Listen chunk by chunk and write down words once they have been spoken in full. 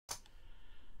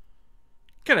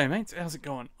G'day mates, how's it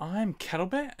going? I'm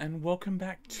Caddlebear and welcome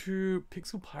back to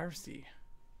Pixel Piracy.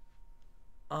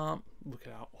 Look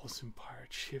at our awesome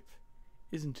pirate ship.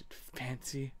 Isn't it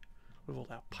fancy? With all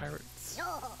our pirates.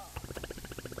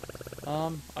 I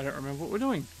don't remember what we're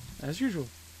doing, as usual.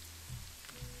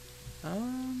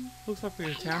 Looks like we're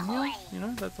in a town here, you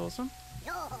know, that's awesome.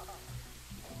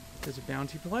 There's a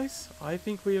bounty place. I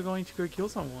think we are going to go kill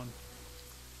someone.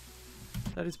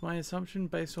 That is my assumption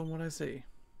based on what I see.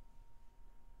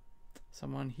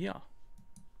 Someone here.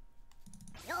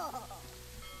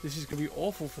 This is going to be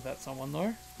awful for that someone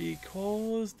though,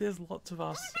 because there's lots of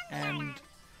us and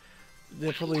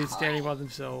they're probably standing by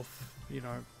themselves, you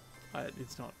know,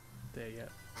 it's not there yet.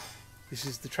 This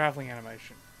is the travelling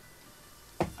animation.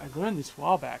 I learned this a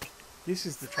while back. This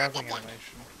is the travelling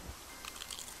animation.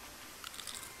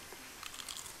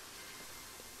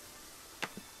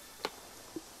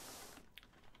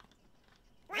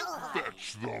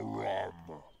 Fetch the rum.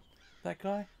 That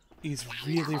guy is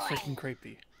really freaking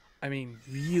creepy. I mean,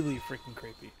 really freaking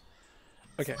creepy.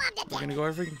 Okay, we're gonna go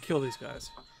over and kill these guys.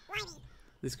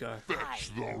 This guy. Fetch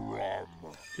the rum.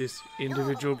 This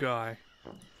individual guy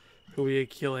who we are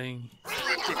killing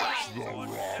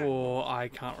for I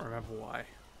can't remember why.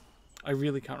 I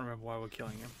really can't remember why we're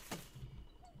killing him.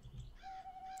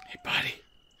 Hey, buddy,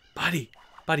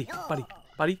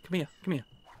 come here.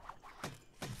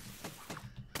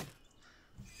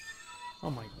 Oh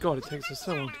my god, it takes us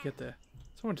so long to get there.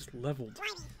 Someone just leveled.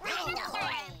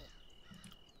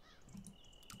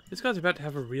 This guy's about to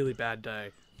have a really bad day.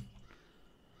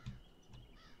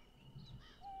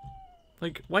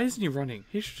 Like, why isn't he running?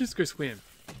 He should just go swim.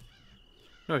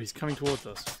 No, he's coming towards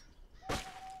us. Oh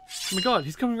my god,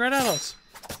 he's coming right at us!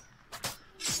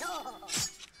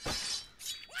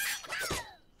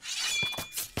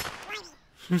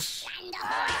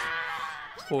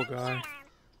 Poor guy.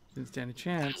 Didn't stand a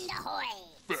chance.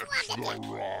 Fetch the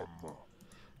rum.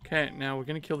 Okay, now we're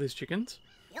gonna kill these chickens.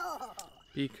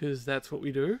 Because that's what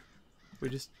we do. We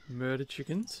just murder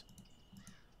chickens.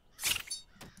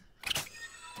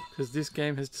 Because this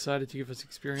game has decided to give us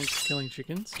experience killing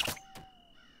chickens.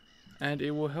 And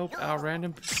it will help our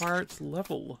random pirates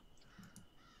level.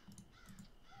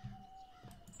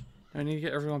 Now I need to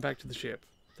get everyone back to the ship.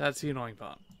 That's the annoying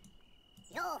part.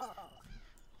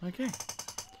 Okay.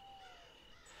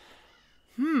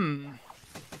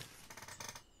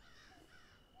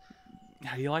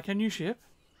 How do you like our new ship?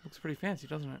 Looks pretty fancy,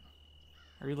 doesn't it?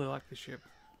 I really like this ship.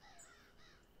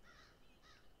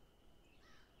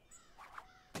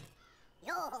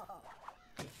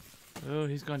 Oh,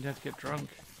 he's gone down to get drunk.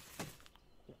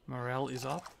 Morale is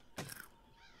up.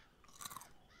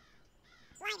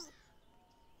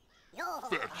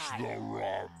 Fetch the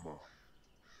rum.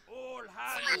 All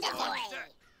hands on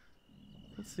deck.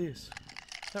 What's this? Is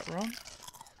that rum?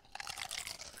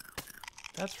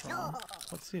 That's rum.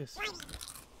 What's this?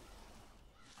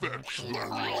 Fetch the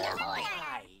rum.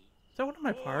 Is that one of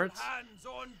my pirates? All hands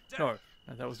on deck.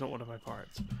 No, that was not one of my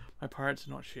pirates. My pirates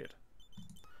are not shit.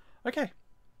 Okay.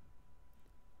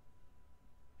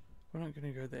 We're not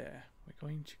going to go there. We're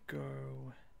going to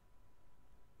go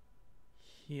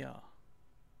here.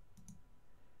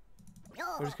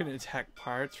 We're just going to attack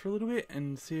pirates for a little bit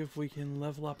and see if we can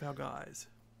level up our guys.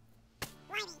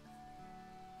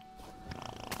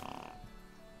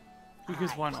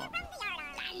 Because why not?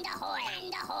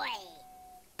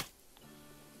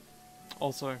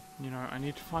 Also, you know, I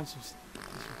need to find some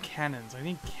cannons. I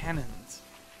need cannons.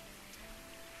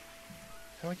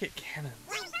 How do I get cannons?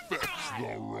 Fetch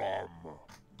the rum.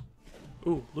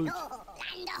 Ooh, loot.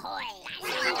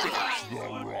 Fetch the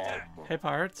rum. Hey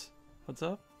pirates, what's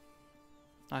up?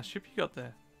 Nice ship you got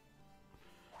there.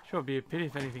 Sure, it'd be a pity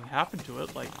if anything happened to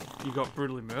it, like you got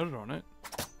brutally murdered on it.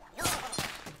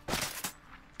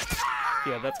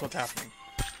 Yeah, that's what's happening.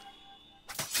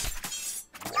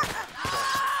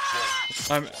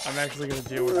 I'm actually going to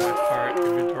deal with my pirate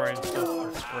inventory and stuff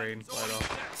on screen later.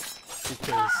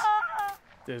 Because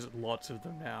there's lots of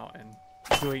them now, and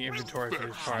doing inventory for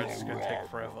these pirates is going to take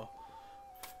forever.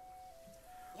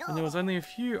 When there was only a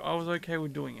few, I was okay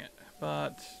with doing it.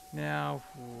 But now,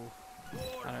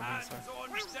 I don't think so. On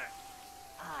deck.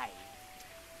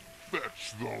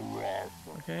 Fetch the rum.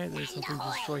 Okay, there's something to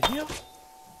destroy here.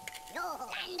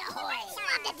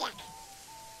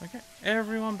 Okay,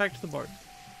 everyone back to the boat.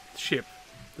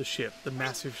 The ship, the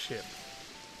massive ship.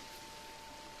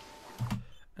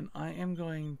 And I am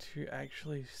going to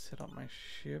actually set up my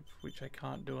ship, which I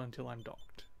can't do until I'm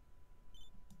docked.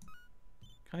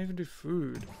 Can't even do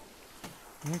food.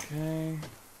 Okay.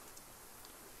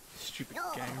 Stupid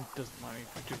game doesn't let me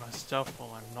do my stuff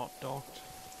while I'm not docked.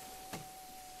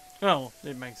 Well,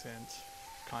 it makes sense.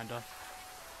 Kinda.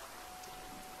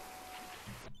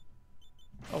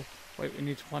 Oh, wait, we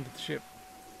need to plunder the ship.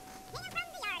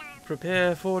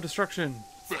 Prepare for destruction.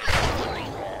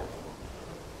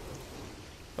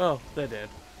 Well, they're dead.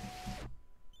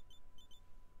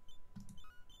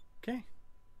 Okay.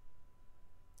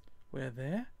 We're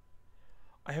there.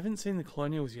 I haven't seen the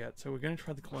colonials yet, so we're going to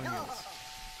try the colonials.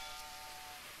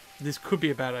 This could be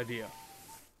a bad idea.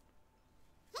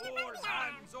 All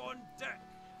hands on deck.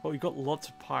 Well, we've got lots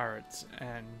of pirates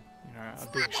and, you know, a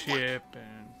big ship,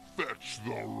 and Fetch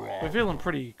the rum. we're feeling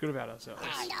pretty good about ourselves.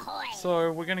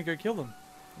 So we're going to go kill them.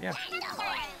 Yeah.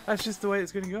 That's just the way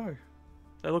it's going to go.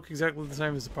 They look exactly the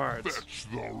same as the pirates. Fetch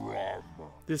the rum.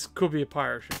 This could be a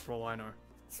pirate ship for all I know.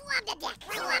 Fetch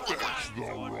the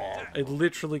rum. I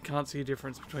literally can't see a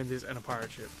difference between this and a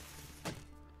pirate ship.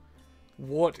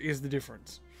 What is the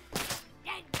difference?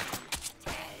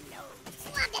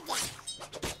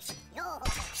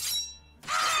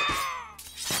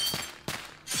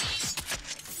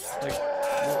 Like,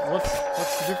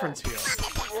 what's the difference here?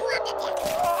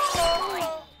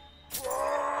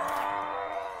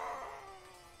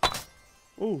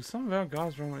 Ooh, some of our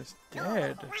guys are almost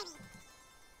dead.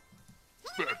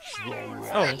 Fetch the rum.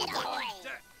 Oh,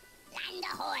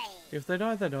 if they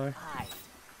die, they die.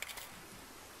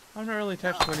 I'm not really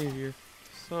attached to any of you,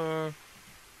 so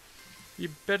you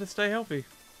better stay healthy.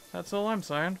 That's all I'm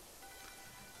saying.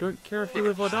 Don't care if you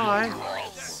live or die,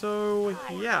 so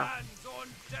yeah. Hands on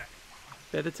deck.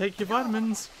 Better take your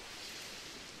vitamins.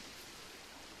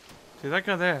 See that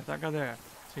guy there, that guy there.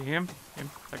 See him?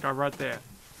 Him? That guy right there.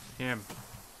 Him.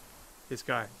 This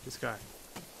guy, this guy.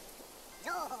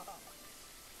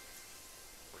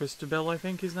 Christabel, I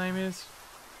think his name is.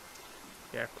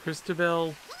 Yeah,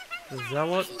 Christabel the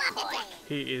Zealot.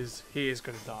 He is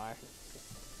gonna die.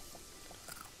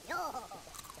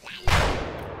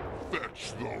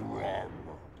 Fetch the rum.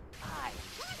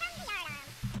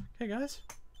 Okay guys,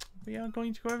 we are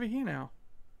going to go over here now.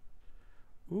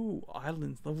 Ooh,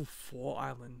 islands, level 4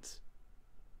 islands.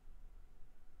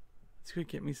 Let's go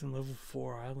get me some level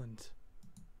 4 islands.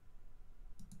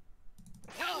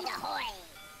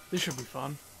 This should be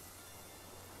fun.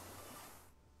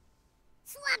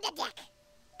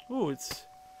 Ooh, it's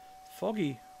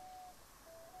foggy.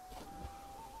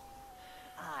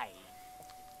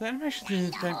 The animations in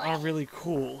this game are really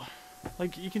cool.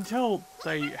 Like, you can tell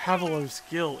they have a lot of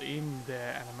skill in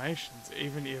their animations,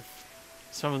 even if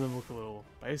some of them look a little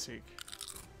basic.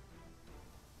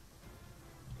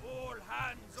 All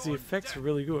hands 'Cause the on effects deck. are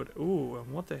really good. Ooh,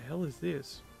 and what the hell is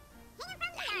this?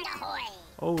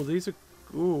 Oh, these are...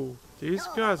 Ooh, these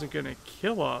guys are gonna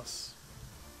kill us.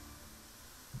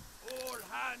 All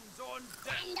hands on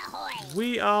deck.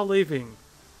 We are leaving.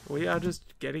 We are just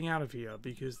getting out of here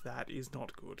because that is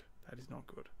not good. That is not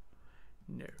good.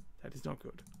 No, that is not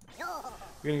good.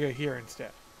 We're gonna go here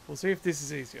instead. We'll see if this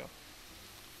is easier.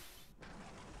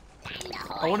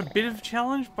 I want a bit of a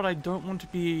challenge, but I don't want to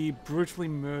be brutally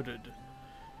murdered.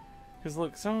 Because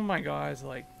look, some of my guys,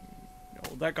 like,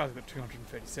 oh, that guy's got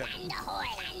 237,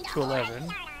 211,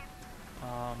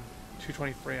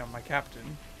 223 on my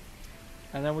captain,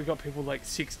 and then we got people like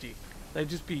 60. They'd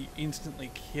just be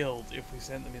instantly killed if we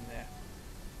sent them in there.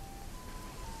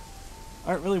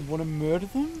 I don't really want to murder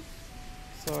them,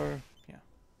 so yeah.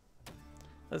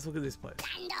 Let's look at this place.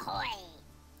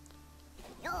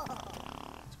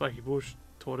 Spiky bush,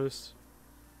 tortoise.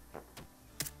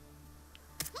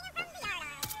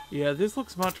 Yeah, this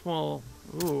looks much more...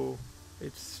 Ooh,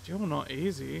 it's still not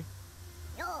easy.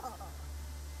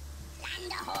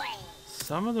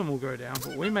 Some of them will go down,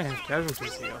 but we may have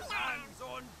casualties here. Hands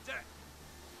on deck.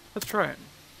 Let's try it.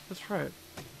 Let's try it.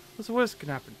 What's the worst that can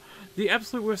happen? The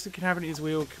absolute worst that can happen is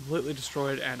we are completely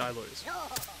destroyed and I lose.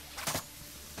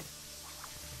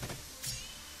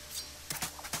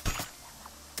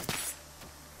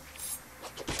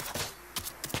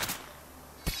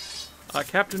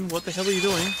 Captain, what the hell are you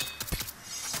doing?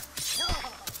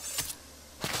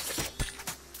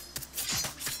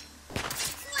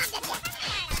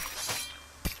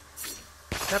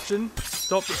 Captain,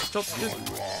 stop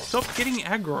getting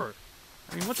aggro.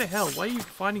 I mean, what the hell? Why are you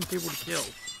finding people to kill?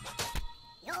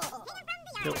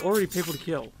 There are already people to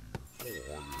kill.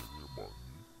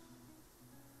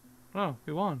 Oh,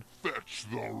 we won. Fetch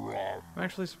the rum. I'm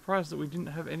actually surprised that we didn't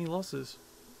have any losses.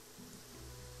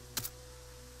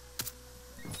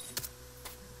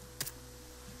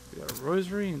 We got a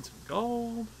rosary and some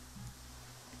gold.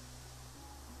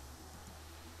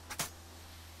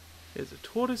 There's a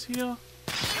tortoise here.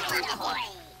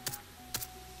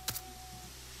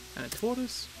 And a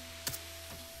tortoise.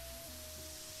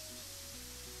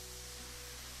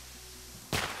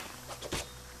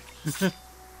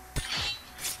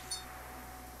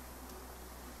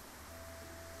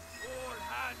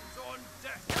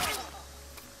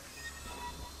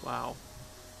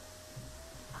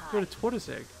 got a tortoise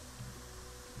egg.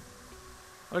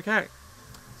 Okay.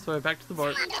 So back to the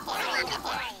boat.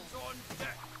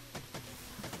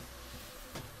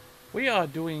 We are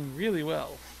doing really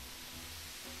well.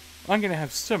 I'm going to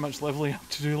have so much leveling up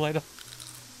to do later.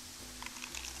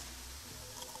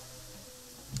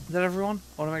 Is that everyone?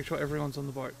 I want to make sure everyone's on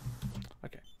the boat.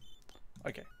 Okay.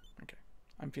 Okay. Okay.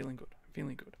 I'm feeling good. I'm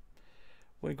feeling good.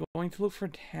 We're going to look for a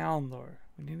town, though.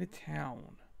 We need a town.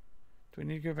 Do we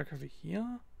need to go back over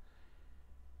here?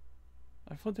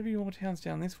 I thought there'd be more towns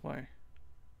down this way.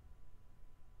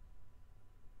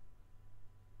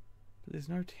 But there's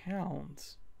no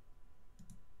towns.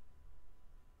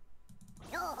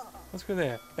 Let's go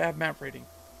there. Bad map reading.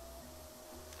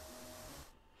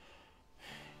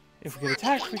 If we get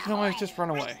attacked, we can always just run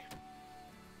away.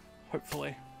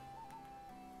 Hopefully.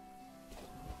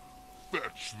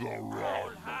 Fetch the All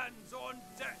rum. hands on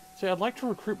deck. See, I'd like to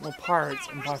recruit more pirates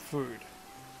and buy food.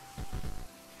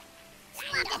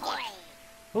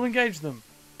 We'll engage them.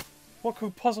 What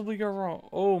could possibly go wrong?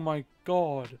 Oh my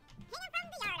god.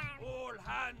 All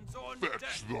hands on Fetch deck.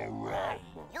 the rum.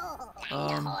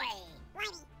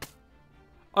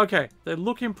 Okay, they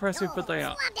look impressive, but they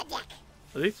are.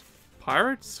 Are these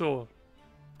pirates or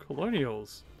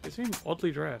colonials? They seem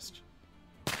oddly dressed.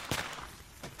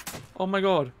 Oh my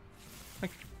god.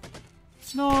 Like,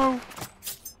 no.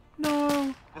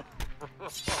 No.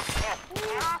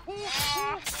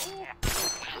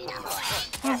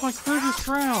 Oh, my crew just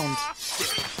drowned.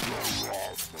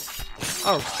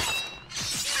 Oh.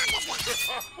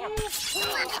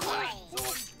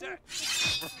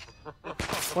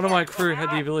 One of my crew had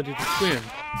the ability to swim.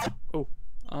 Oh,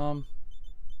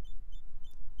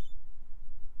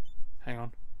 hang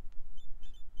on.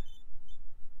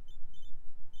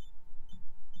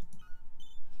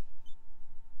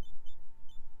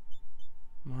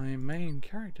 My main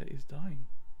character is dying.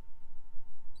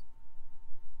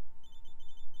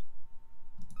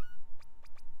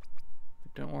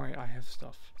 But don't worry, I have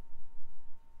stuff.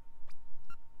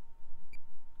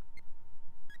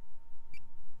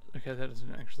 Okay, that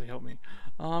doesn't actually help me.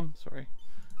 Sorry.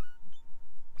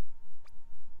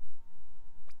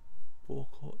 Pork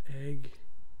or egg.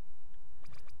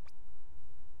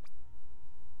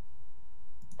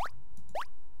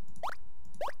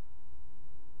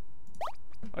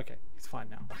 Okay, he's fine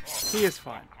now. He is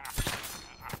fine.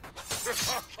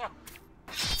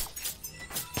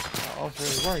 I was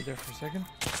really worried there for a second.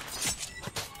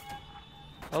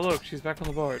 Oh look, she's back on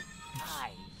the boat.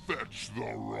 Fetch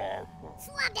the rum.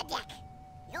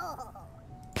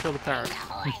 Kill the parrot.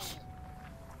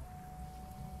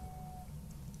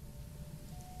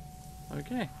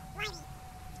 Okay.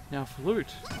 Now for loot.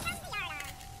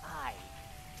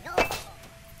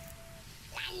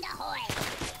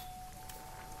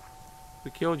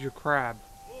 We killed your crab.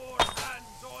 All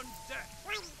hands on deck.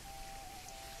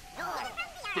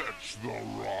 Fetch the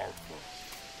rum.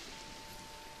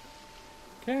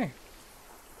 Okay.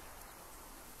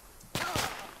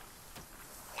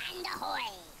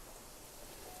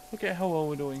 Look at how well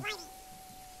we're doing.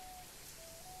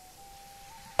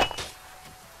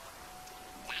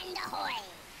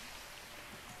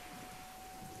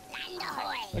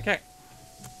 Okay.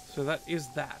 So that is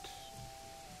that.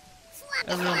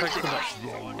 Everyone back to the boat.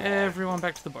 Everyone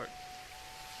back to the boat.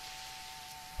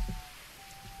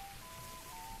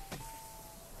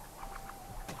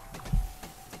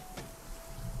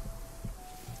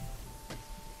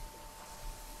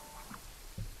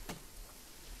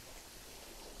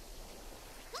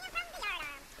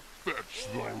 Fetch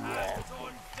the rum. Hands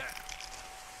on deck.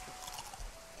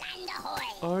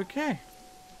 Okay.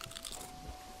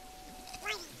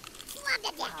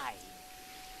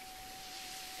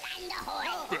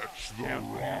 Fetch the Yeah.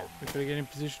 rum. We gotta get in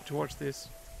position to watch this.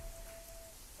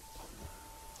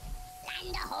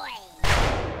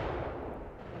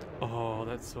 Oh,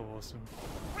 that's so awesome.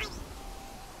 All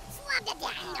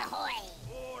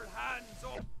hands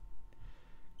on.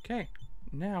 Okay,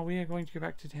 now we are going to go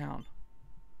back to town.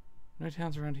 No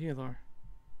towns around here though.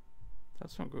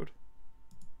 That's not good.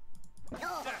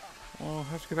 Well, we'll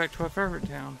have to go back to our favorite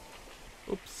town.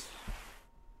 Oops.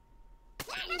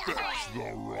 Fetch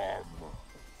the rum.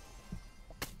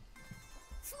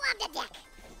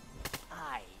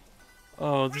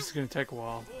 Oh, this is going to take a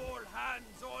while. All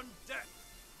hands on deck.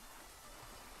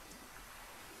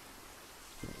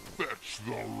 Fetch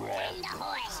the rum.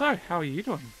 So, how are you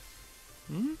doing?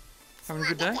 Hmm? Having a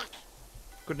good day?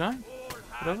 Good night? All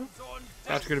Whatever? hands on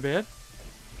About deck. to go to bed?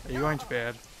 Are you going to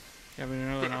bed? You having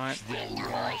another night? Fetch the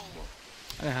rum.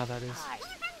 I know how that is.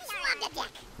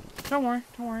 Don't worry,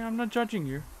 I'm not judging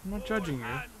you. I'm not judging you.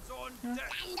 Hands on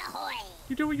deck.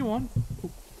 You do what you want.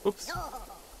 Oops.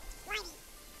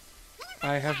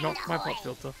 I have knocked my pop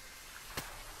filter.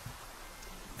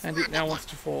 And it now wants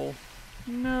to fall.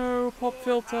 No, pop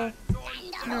filter.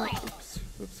 No. Oops.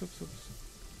 Oops, oops, oops.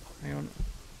 Hang on.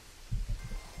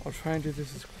 I'll try and do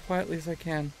this as quietly as I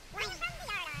can.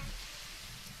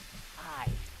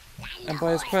 And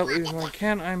by as quietly as I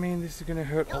can, I mean this is going to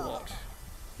hurt a lot.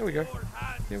 There we go.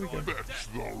 There we go. Fetch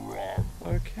the rum.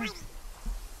 Okay.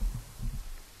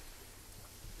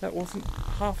 That wasn't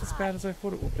half as bad as I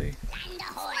thought it would be.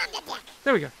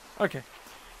 There we go. Okay.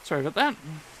 Sorry about that.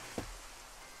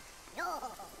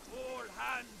 All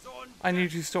hands on I need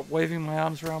to stop waving my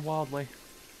arms around wildly.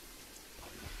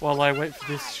 While I wait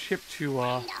for this ship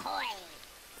to,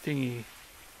 thingy.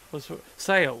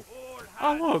 Sail.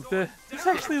 Oh look, there's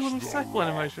actually a little sail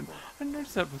animation. I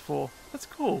noticed that before. That's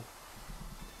cool.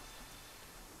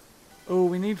 Oh,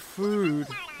 we need food.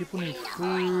 People need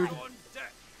food.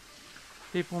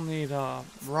 People need,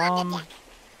 rum.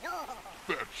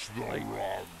 Fetch the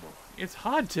rum. It's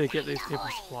hard to get these people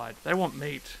supplied. They want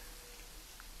meat.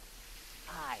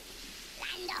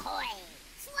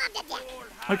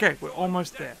 Okay, we're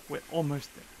almost there. We're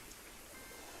almost there.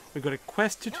 We've got a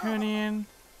quest to turn in.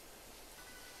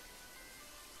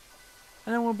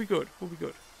 And then we'll be good. We'll be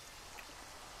good.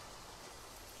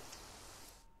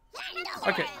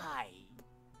 Okay.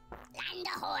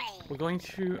 We're going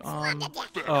to,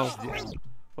 oh,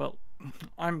 well,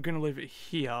 I'm going to leave it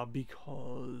here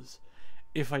because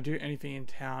if I do anything in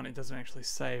town, it doesn't actually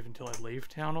save until I leave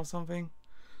town or something.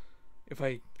 If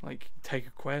I, like, take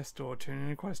a quest or turn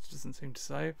in a quest, it doesn't seem to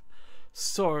save.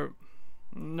 So,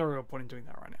 no real point in doing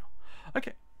that right now.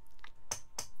 Okay.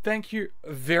 Thank you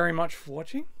very much for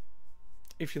watching.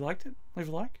 If you liked it, leave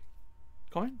a like,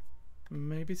 comment,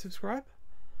 maybe subscribe.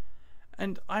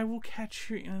 And I will catch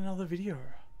you in another video.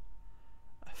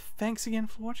 Thanks again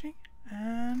for watching,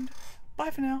 and bye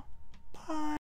for now. Bye.